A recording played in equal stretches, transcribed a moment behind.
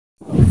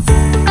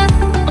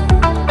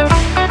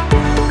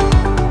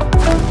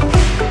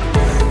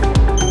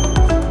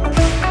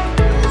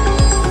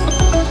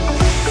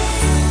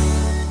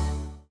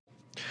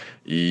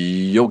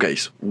Yo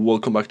guys,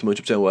 welcome back to my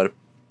YouTube channel. We're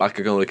back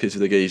again with a crazy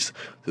video guys.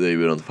 Today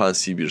we're on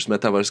Fancy Bears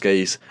Metaverse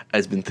guys.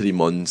 It's been 3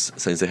 months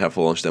since they have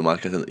launched their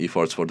marketing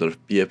efforts for their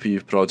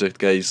PFP project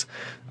guys.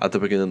 At the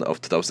beginning of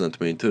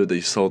 2022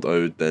 they sold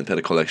out the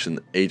entire collection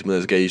 8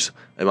 minutes guys.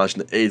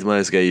 Imagine 8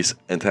 minutes guys,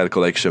 entire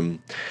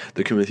collection.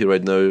 The community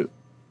right now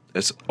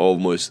is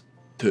almost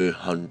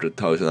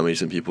 200,000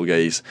 amazing people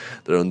guys.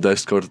 They're on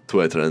Discord,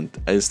 Twitter and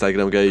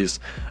Instagram guys,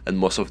 and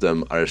most of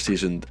them are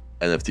seasoned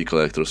NFT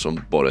collectors from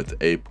Bored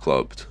Ape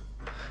Club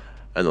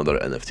and other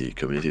NFT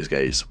communities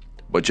guys.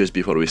 But just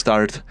before we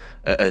start,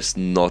 it's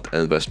not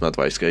investment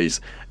advice guys,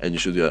 and you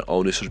should do your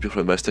own research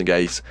before investing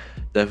guys.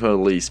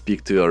 Definitely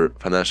speak to your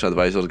financial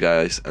advisor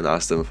guys and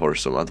ask them for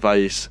some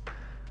advice,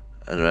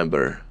 and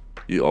remember,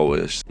 you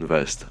always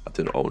invest at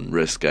your own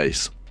risk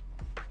guys.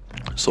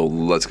 So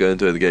let's get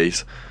into it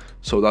guys.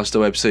 So that's the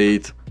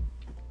website.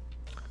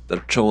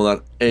 They're showing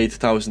at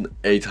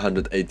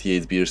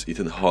 8,888 beers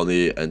eating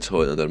honey and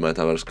so in their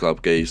Metaverse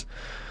club guys.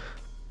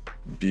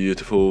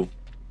 Beautiful.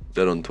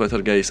 They're on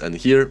Twitter guys, and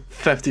here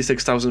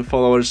 56,000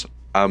 followers.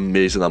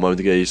 Amazing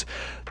amount guys.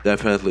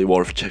 Definitely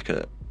worth checking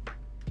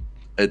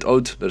it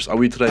out. There's a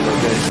wee trailer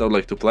guys that I would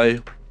like to play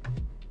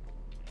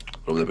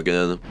from the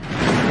beginning.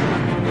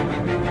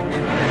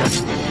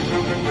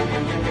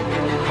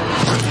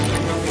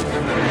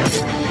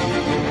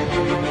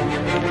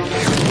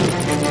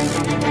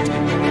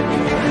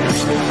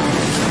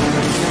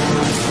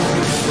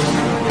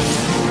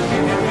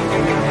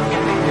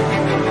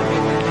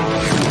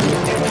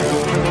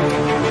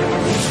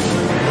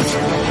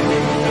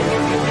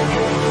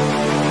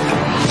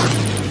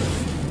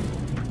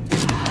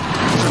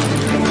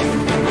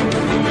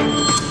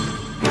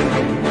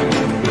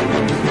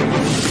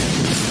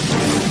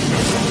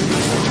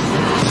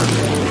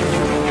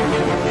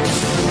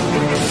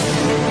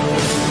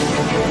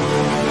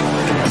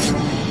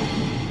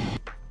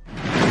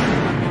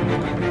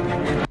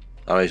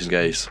 Amazing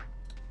guys,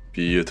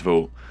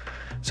 beautiful.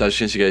 So as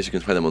you can see guys, you can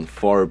find them on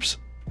Forbes.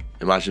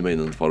 Imagine being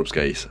on Forbes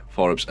guys,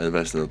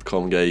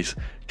 ForbesInvesting.com guys,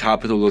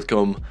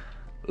 Capital.com,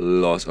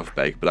 lots of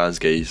big brands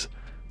guys.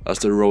 That's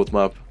the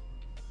roadmap.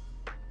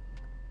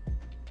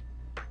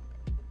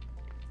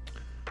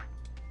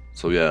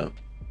 So yeah,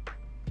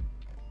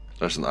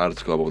 there's an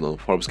article about on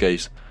Forbes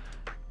guys.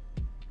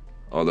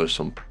 Oh, there's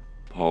some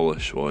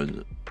Polish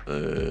one.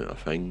 I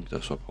think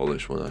there's a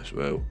Polish one as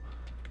well.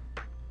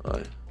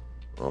 Aye.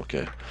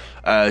 Okay,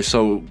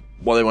 so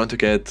what they want to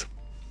get,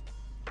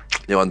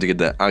 they want to get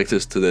the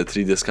access to the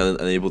 3D scanning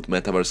enabled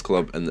Metaverse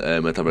Club and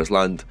Metaverse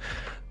Land.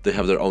 They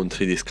have their own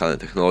 3D scanning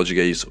technology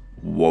guys.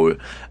 Wow.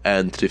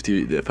 And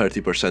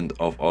 30%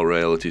 of all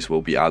royalties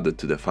will be added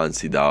to the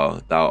Fancy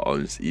DAO. DAO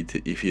owns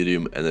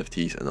Ethereum,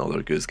 NFTs and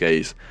other goods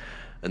guys.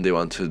 And they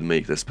want to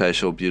make the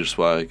special beer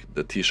swag,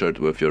 the t-shirt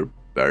with your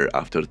bear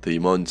after 3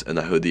 months and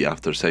a hoodie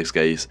after 6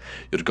 guys.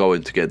 You're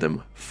going to get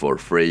them for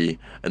free.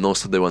 And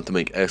also they want to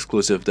make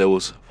exclusive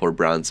deals for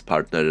brands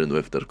partnering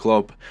with their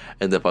club.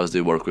 In the past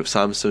they work with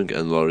Samsung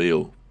and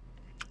L'Oreal.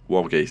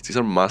 Wow guys, these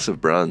are massive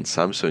brands.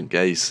 Samsung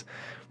guys,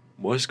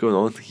 what's going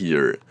on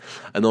here?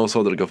 And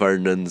also their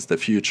governance, the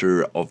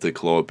future of the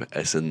club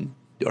is in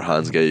your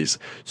hands guys.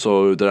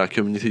 So they're a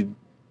community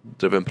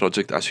driven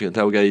project as you can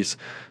tell guys.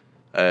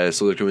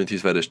 So the community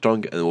is very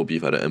strong and will be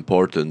very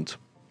important.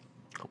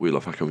 We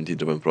love a community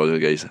driven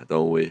project guys,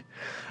 don't we?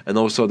 And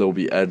also there will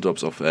be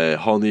airdrops of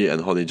honey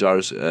and honey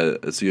jars.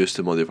 It's used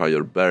to modify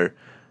your bear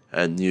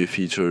and new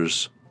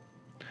features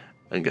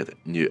and get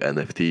new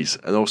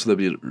NFTs. And also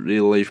there'll be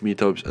real life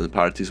meetups and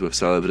parties with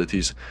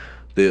celebrities.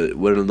 They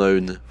were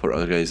known for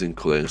organizing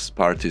cool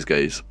parties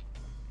guys.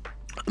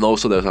 And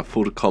also there's a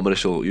full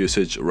commercial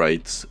usage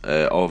rights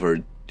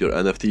over your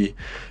NFT.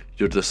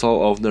 You're the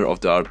sole owner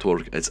of the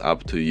artwork. It's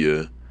up to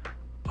you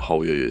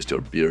how you use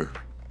your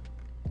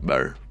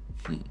bear.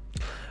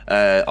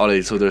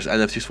 Alright, so there's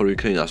NFTs for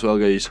Ukraine as well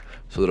guys.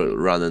 So they're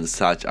running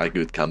such a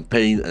good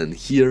campaign, and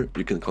here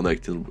you can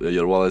connect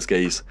your wallets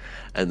guys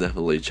and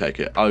definitely check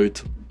it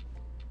out.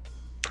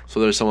 So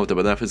there's some of the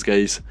benefits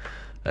guys.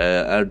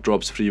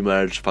 Airdrops, free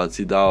merch,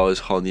 fancy DAOs,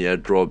 honey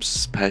airdrops,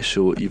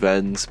 special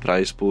events,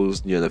 prize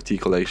pools, new NFT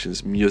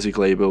collections, music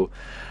label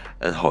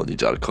and honey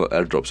jar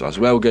airdrops as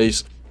well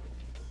guys.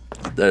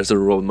 There's a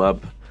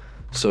roadmap.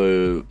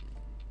 So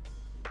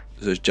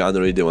this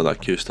January they want a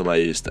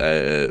customized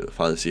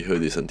fancy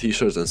hoodies and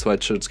t-shirts and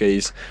sweatshirts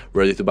guys,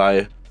 ready to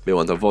buy. They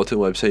want a voting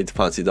website,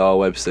 Fancy DAO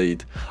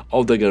website.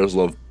 All the girls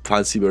love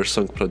Fancy Bears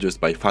song produced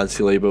by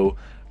Fancy Label,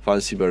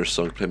 Fancy Bears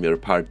song premiere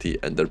party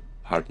and their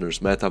partners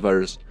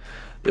Metaverse.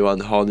 They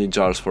want honey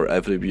jars for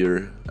every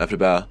beer,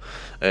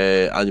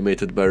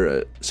 animated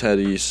bear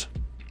series,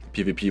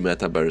 PvP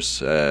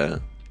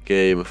Metaverse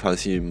game,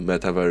 Fancy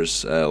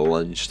Metaverse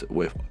launched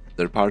with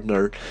their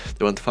partner.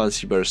 They want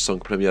Fancy Bears song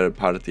premiere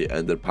party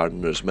and their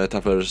partners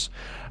Metaverse,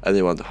 and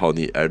they want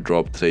honey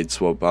airdrop, trade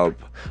swap up,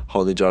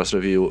 honey jars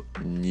review,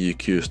 new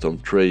custom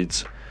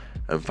trades,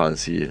 and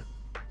fancy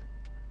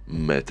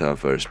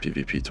Metaverse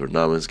PvP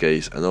tournaments,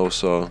 guys. And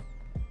also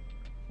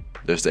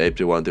there's the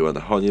April one, they want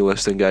a honey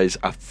listing, guys.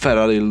 A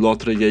Ferrari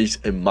lottery, guys.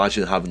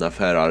 Imagine having a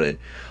Ferrari.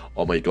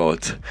 Oh my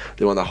god.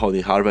 They want a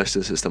honey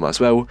harvesting system as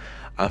well.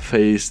 A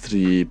phase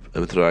 3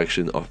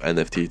 introduction of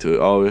NFT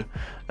 2.0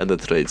 and the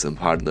trades and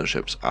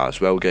partnerships as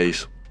well,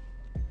 guys.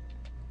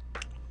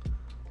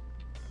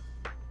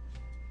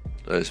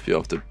 There's a few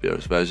of the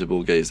Bears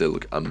visible, guys. They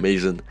look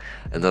amazing.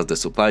 And that's the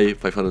supply.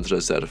 500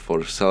 reserved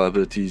for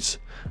celebrities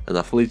and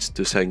athletes,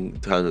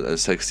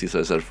 260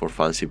 reserved for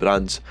fancy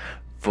brands,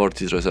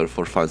 40 reserved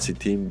for fancy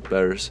team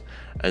bears,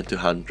 and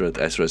 200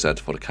 is reserved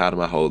for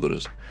karma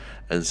holders,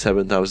 and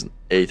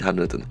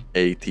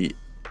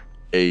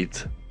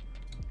 7,888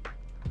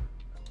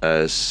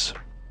 as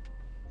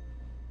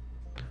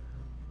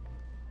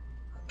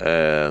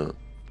for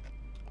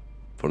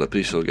the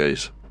pre-sale,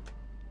 guys.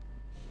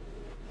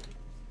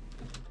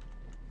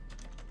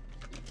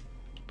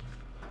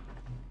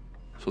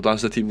 So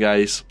that's the team,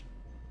 guys.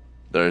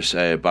 There's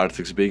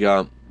Bartek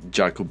Biga,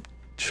 Jacob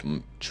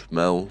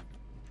Chmel.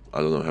 I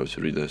don't know how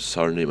to read the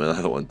surname, and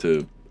I don't want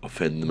to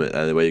offend them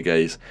anyway,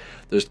 guys.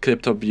 There's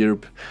Crypto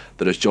Beerb,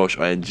 there's Josh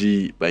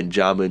ING,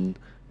 Benjamin,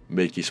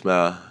 Mickey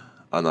Sma,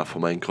 Anna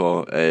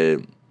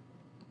Fomenko,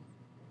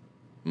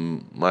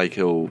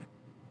 Michael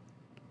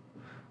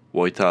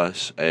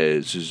Wojtas,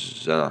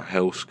 Zuzana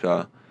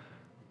Helska,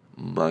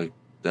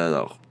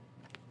 Magdalena.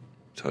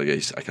 Sorry,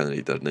 guys, I can't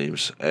read their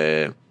names.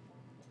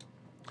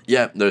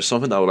 Yeah, there's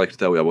something I would like to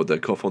tell you about the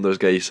co-founders,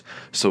 guys.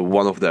 So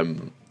one of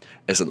them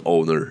is an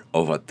owner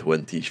of a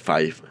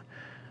 25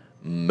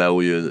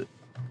 million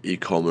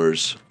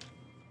e-commerce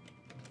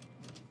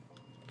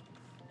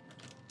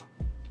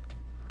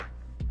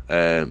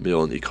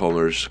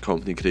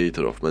company,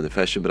 creator of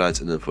manufacturing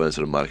brands and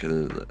influencer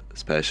marketing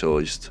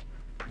specialist.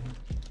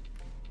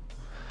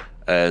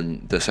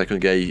 And the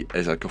second guy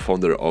is a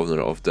co-founder,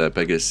 owner of the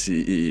biggest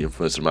CE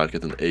influencer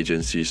marketing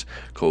agencies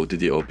called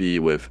DDOB,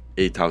 with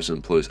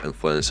 8,000 plus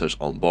influencers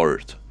on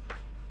board,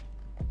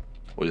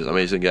 which is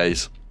amazing,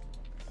 guys.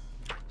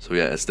 So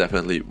yeah, it's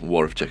definitely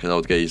worth checking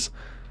out, guys.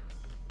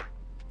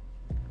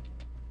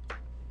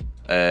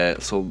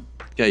 So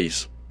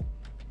guys,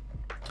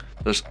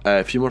 there's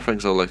a few more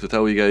things I'd like to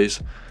tell you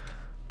guys.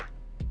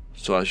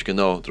 So as you can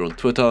know, they're on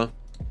Twitter.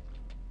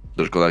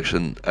 Their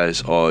collection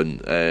is on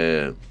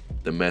the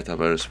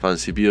Metaverse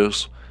Fancy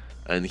Beers,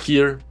 and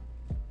here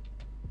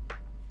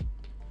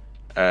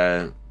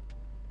guys,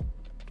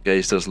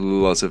 there's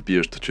lots of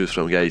beers to choose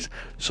from, guys,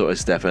 so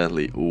it's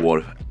definitely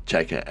worth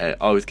checking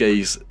out,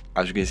 guys.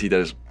 As you can see,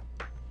 there's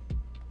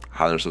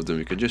hundreds of them.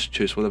 You can just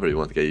choose whatever you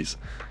want, guys.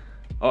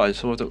 Oh, and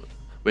some of them,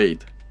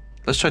 wait,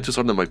 let's try to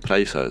sort them by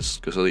prices,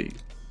 because they're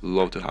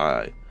low to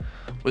high.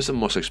 What's the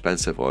most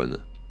expensive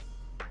one?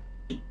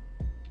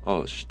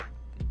 Oh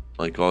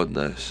my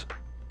goodness,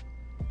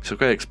 it's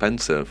quite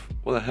expensive.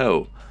 What the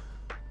hell?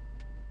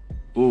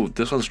 Ooh,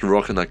 this one's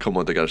rocking a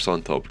Como de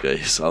Garçon top,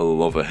 guys. I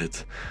love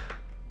it.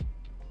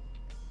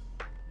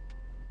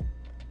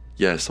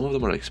 Yeah, some of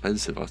them are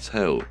expensive as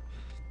hell.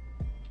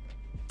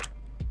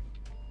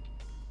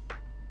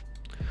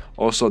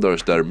 Also,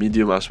 there's their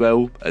medium as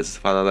well. It's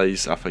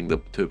finalized. I think the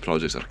two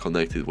projects are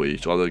connected with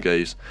each other,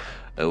 guys.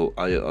 At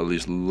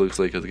least looks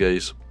like it,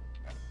 guys.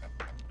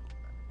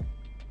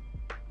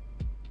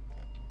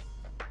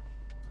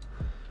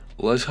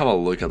 Let's have a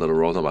look at the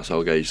roadmap as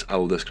well, guys. I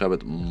will describe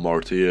it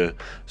more to you.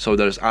 So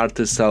there's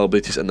artists,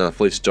 celebrities and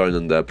athletes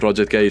joining the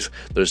project, guys.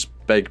 There's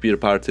Big Beer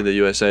Party in the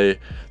USA.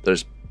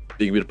 There's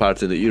Big Beer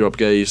Party in the Europe,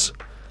 guys.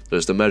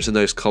 There's the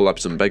merchandise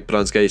collabs and big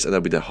brands, guys. And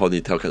there'll be the honey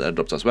token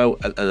airdrops as well,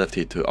 and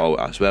NFT 2.0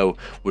 as well,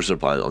 which they're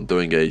planning on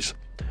doing, guys.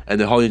 And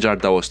the honey jar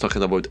that I was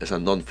talking about is a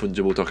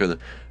non-fungible token,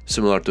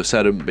 similar to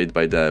Serum, made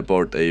by the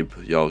Bored Ape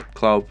Yacht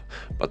Club,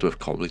 but with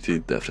completely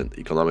different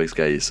economics,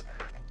 guys,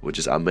 which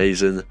is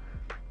amazing.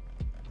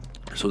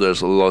 So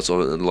there's lots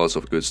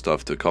of good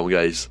stuff to come,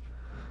 guys.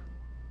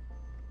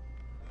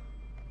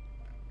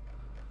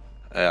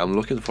 I'm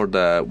looking for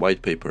the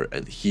white paper,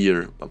 and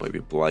here I might be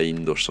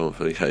blind or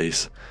something,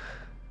 guys.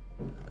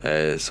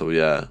 So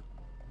yeah.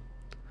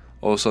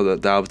 Also,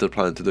 the app they're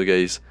planning to do,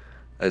 guys,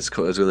 it's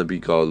gonna be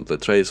called the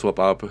Trade Swap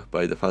app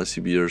by the Fancy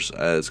Beers.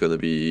 It's gonna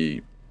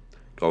be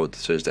going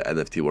to change the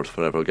NFT world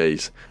forever,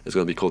 guys. It's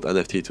gonna be called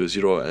NFT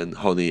 2.0, and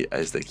honey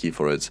is the key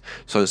for it.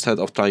 So instead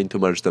of trying to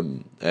merge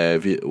them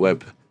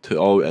Web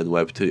 2.0 and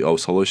Web 3.0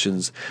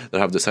 solutions, they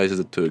have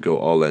decided to go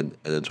all in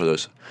and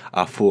introduce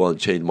a full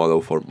on-chain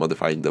model for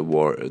modifying the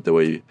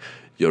way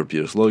your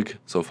beers look.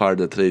 So far,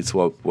 the trade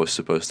swap was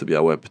supposed to be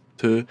a Web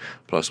 2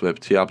 plus Web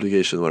 3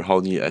 application where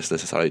honey is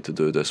necessary to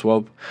do the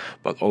swap,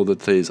 but all the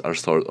trades are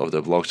stored on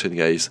the blockchain,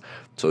 guys,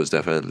 so it's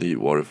definitely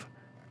worth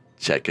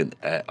checking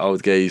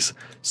out, guys.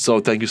 So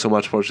thank you so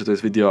much for watching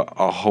this video.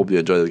 I hope you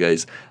enjoyed it,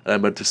 guys.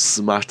 Remember to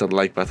smash that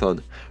like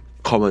button,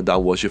 comment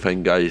down what you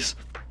think, guys,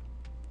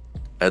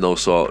 and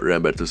also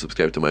remember to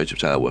subscribe to my YouTube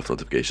channel with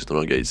notifications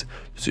on, guys.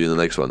 See you in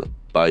the next one.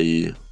 Bye.